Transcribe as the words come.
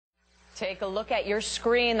Take a look at your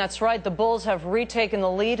screen. That's right. The bulls have retaken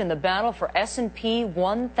the lead in the battle for S&P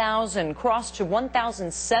 1000. Crossed to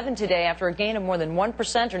 1007 today after a gain of more than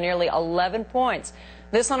 1% or nearly 11 points.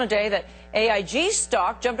 This on a day that AIG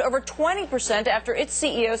stock jumped over 20% after its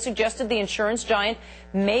CEO suggested the insurance giant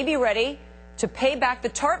may be ready to pay back the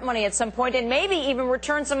TARP money at some point and maybe even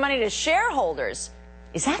return some money to shareholders.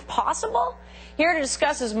 Is that possible? Here to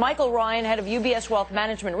discuss is Michael Ryan, head of UBS Wealth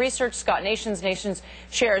Management Research, Scott Nations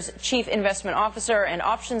Shares Chief Investment Officer and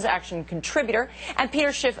Options Action Contributor, and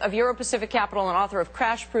Peter Schiff of Euro Pacific Capital and author of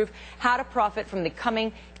Crash Proof: How to Profit from the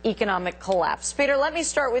Coming Economic Collapse. Peter, let me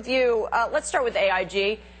start with you. Let's start with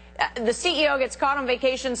AIG. The CEO gets caught on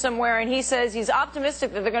vacation somewhere, and he says he's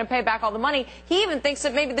optimistic that they're going to pay back all the money. He even thinks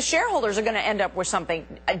that maybe the shareholders are going to end up with something.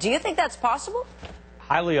 Do you think that's possible?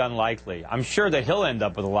 Highly unlikely. I'm sure that he'll end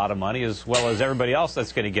up with a lot of money, as well as everybody else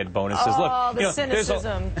that's going to get bonuses. Oh, look, the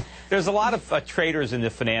cynicism. There's a lot of traders in the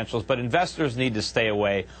financials, but investors need to stay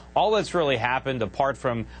away. All that's really happened, apart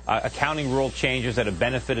from accounting rule changes that have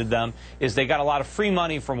benefited them, is they got a lot of free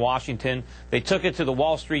money from Washington. They took it to the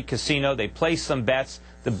Wall Street casino. They placed some bets.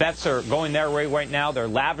 The bets are going their way right now. They're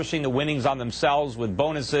lavishing the winnings on themselves with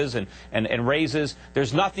bonuses and raises.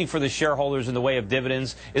 There's nothing for the shareholders in the way of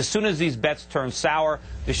dividends. As soon as these bets turn sour,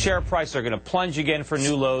 the share price are going to plunge again for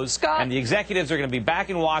new lows. Scott, and the executives are going to be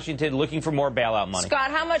back in Washington looking for more bailout money.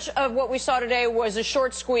 Scott, how much of what we saw today was a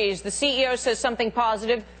short squeeze? The CEO says something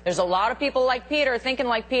positive. There's a lot of people like Peter thinking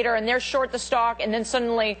like Peter, and they're short the stock, and then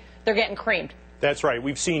suddenly they're getting creamed. That's right.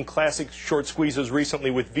 We've seen classic short squeezes recently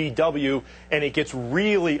with VW, and it gets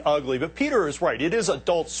really ugly. But Peter is right. It is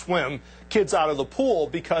Adult Swim, kids out of the pool,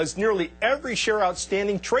 because nearly every share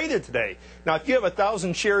outstanding traded today. Now, if you have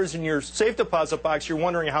 1,000 shares in your safe deposit box, you're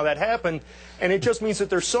wondering how that happened. And it just means that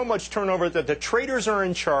there's so much turnover that the traders are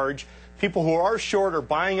in charge. People who are short are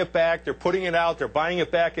buying it back. They're putting it out. They're buying it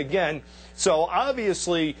back again. So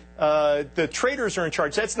obviously, the traders are in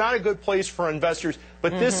charge. That's not a good place for investors.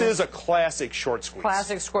 But this is a classic short squeeze.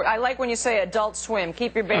 Classic squeeze. I like when you say Adult Swim.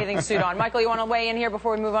 Keep your bathing suit on. Michael, you want to weigh in here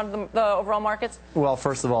before we move on to the overall markets? Well,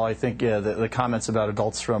 first of all, I think the comments about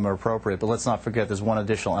Adult Swim are appropriate. But let's not forget there's one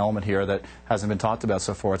additional element here that hasn't been talked about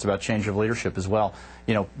so far. It's about change of leadership as well.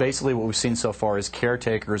 You know, basically what we've seen so far is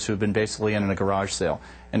caretakers who've been basically in a garage sale.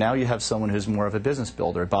 And now you have someone who's more of a business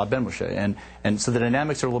builder, Bob Benmosche. And so the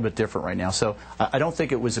dynamics are a little bit different right now. So I don't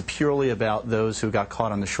think it was purely about those who got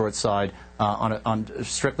caught on the short side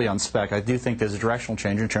strictly on spec. I do think there's a directional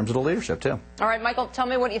change in terms of the leadership, too. All right, Michael, tell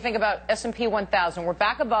me what you think about S&P 1000. We're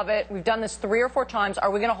back above it. We've done this 3 or 4 times. Are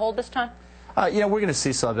we going to hold this time? You know, we're going to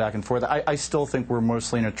see some back and forth. I still think we're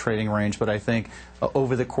mostly in a trading range, but I think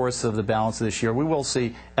over the course of the balance of this year, we will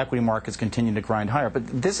see equity markets continue to grind higher.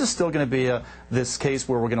 But this is still going to be this case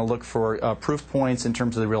where we're going to look for proof points in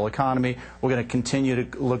terms of the real economy. We're going to continue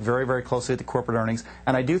to look very, very closely at the corporate earnings.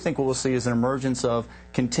 And I do think what we'll see is an emergence of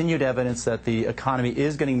continued evidence that the economy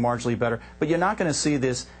is getting marginally better. But you're not going to see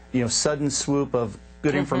this, sudden swoop of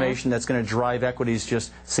good information that's going to drive equities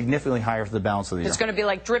just significantly higher for the balance of the year. It's going to be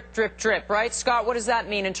like drip, drip, drip, right? Scott, what does that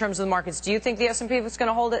mean in terms of the markets? Do you think the S&P is going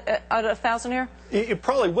to hold it at 1,000 here? It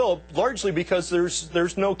probably will, largely because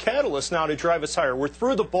there's no catalyst now to drive us higher. We're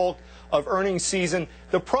through the bulk of earnings season.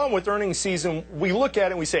 The problem with earnings season, we look at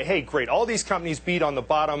it and we say, hey, great, all these companies beat on the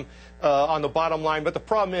bottom line. But the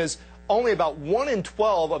problem is, only about 1 in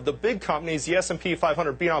 12 of the big companies, the S&P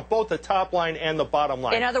 500, beat on both the top line and the bottom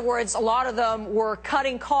line. In other words, a lot of them were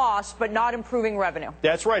cutting costs but not improving revenue.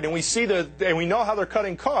 That's right, and we know how they're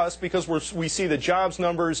cutting costs because we see the jobs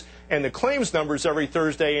numbers and the claims numbers every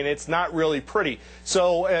Thursday, and it's not really pretty.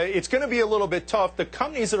 So it's going to be a little bit tough. The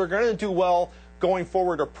companies that are going to do well going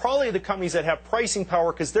forward are probably the companies that have pricing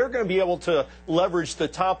power because they're going to be able to leverage the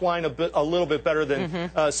top line a little bit better than,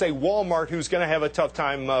 say, Walmart, who's going to have a tough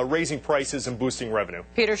time raising prices and boosting revenue.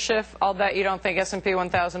 Peter Schiff, I'll bet you don't think S&P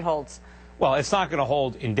 1000 holds. Well, it's not going to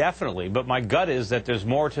hold indefinitely, but my gut is that there's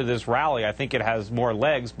more to this rally. I think it has more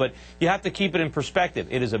legs, but you have to keep it in perspective.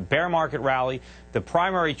 It is a bear market rally. The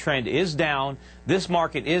primary trend is down. This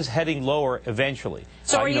market is heading lower eventually.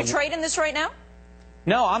 So are you trading this right now?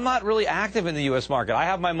 No, I'm not really active in the U.S. market. I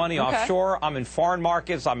have my money offshore. I'm in foreign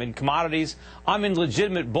markets. I'm in commodities. I'm in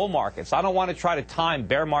legitimate bull markets. I don't want to try to time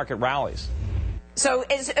bear market rallies. So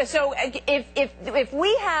if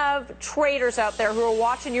we have traders out there who are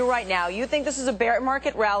watching you right now, you think this is a bear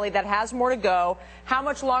market rally that has more to go, how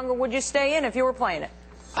much longer would you stay in if you were playing it?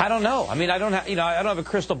 I don't know. I mean, I don't have a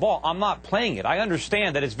crystal ball. I'm not playing it. I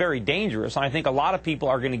understand that it's very dangerous, and I think a lot of people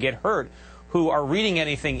are going to get hurt who are reading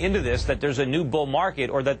anything into this, that there's a new bull market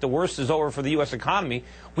or that the worst is over for the U.S. economy.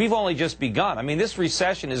 We've only just begun. I mean, this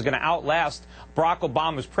recession is going to outlast Barack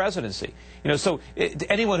Obama's presidency. So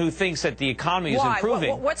anyone who thinks that the economy is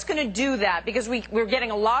improving... What's going to do that? Because we're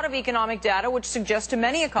getting a lot of economic data which suggests to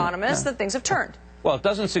many economists that things have turned. Well, it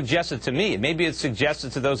doesn't suggest it to me. Maybe it suggests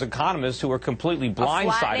it to those economists who are completely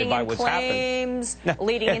blindsided by what's claims, happened.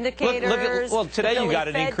 Leading indicators. Well, today you got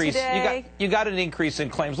an increase. You got an increase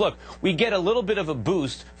in claims. Look, we get a little bit of a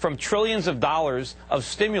boost from trillions of dollars of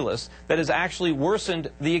stimulus that has actually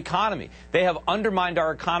worsened the economy. They have undermined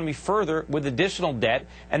our economy further with additional debt,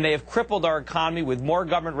 and they have crippled our economy with more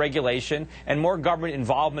government regulation and more government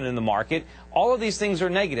involvement in the market. All of these things are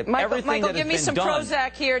negative. Michael, give me some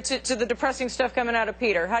Prozac here to the depressing stuff coming out of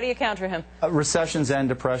Peter. How do you counter him? Recessions end,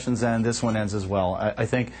 depressions end, this one ends as well. I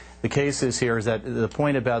think the case here is that the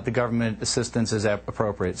point about the government assistance is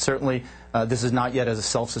appropriate. Certainly, this is not yet as a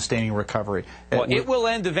self-sustaining recovery. Well, it will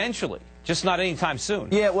end eventually, just not anytime soon.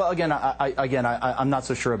 Yeah, well, again, I'm not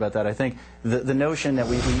so sure about that. I think the notion that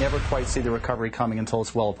we never quite see the recovery coming until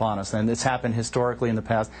it's well upon us, and it's happened historically in the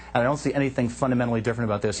past, and I don't see anything fundamentally different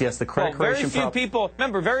about this. Yes, the credit creation...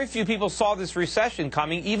 Very few people saw this recession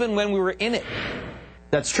coming, even when we were in it.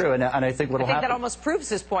 That's true, and I think what will happen... that almost proves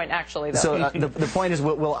his point, actually, though. So the point is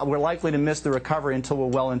we're likely to miss the recovery until we're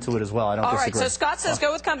well into it as well. I don't disagree. All right, so Scott says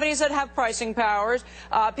go with companies that have pricing powers.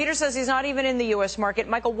 Peter says he's not even in the U.S. market.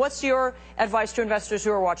 Michael, what's your advice to investors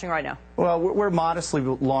who are watching right now? Well, we're modestly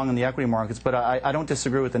long in the equity markets, but I don't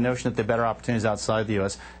disagree with the notion that there are better opportunities outside the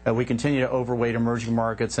U.S. We continue to overweight emerging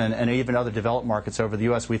markets and even other developed markets over the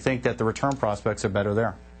U.S. We think that the return prospects are better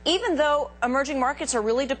there. Even though emerging markets are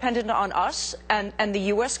really dependent on us and the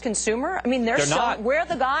U.S. consumer, I mean, they're not. We're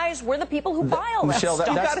the guys, we're the people who buy all that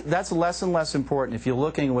stuff. That's less and less important. If you're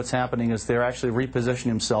looking at what's happening is they're actually repositioning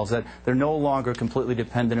themselves, that they're no longer completely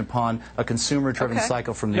dependent upon a consumer-driven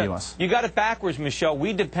cycle from the U.S. You got it backwards, Michelle.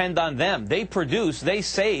 We depend on them. They produce, they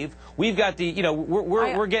save. We've got the,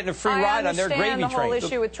 we're getting a free ride on their gravy train. I understand the whole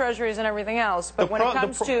issue with treasuries and everything else, but when it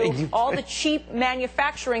comes to all the cheap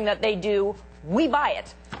manufacturing that they do, we buy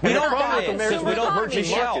it. We don't buy it because we don't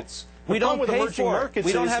emerging markets. We don't pay for it.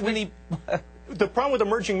 We don't have any... The problem with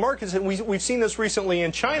emerging markets, and we've seen this recently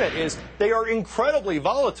in China, is they are incredibly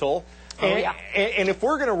volatile. And if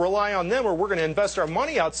we're going to rely on them or we're going to invest our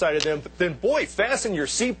money outside of them, then, boy, fasten your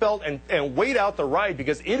seatbelt and wait out the ride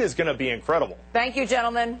because it is going to be incredible. Thank you,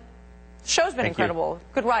 gentlemen. The show's been incredible.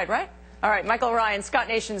 Good ride, right? All right, Michael Ryan, Scott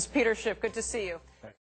Nations, Peter Schiff, good to see you.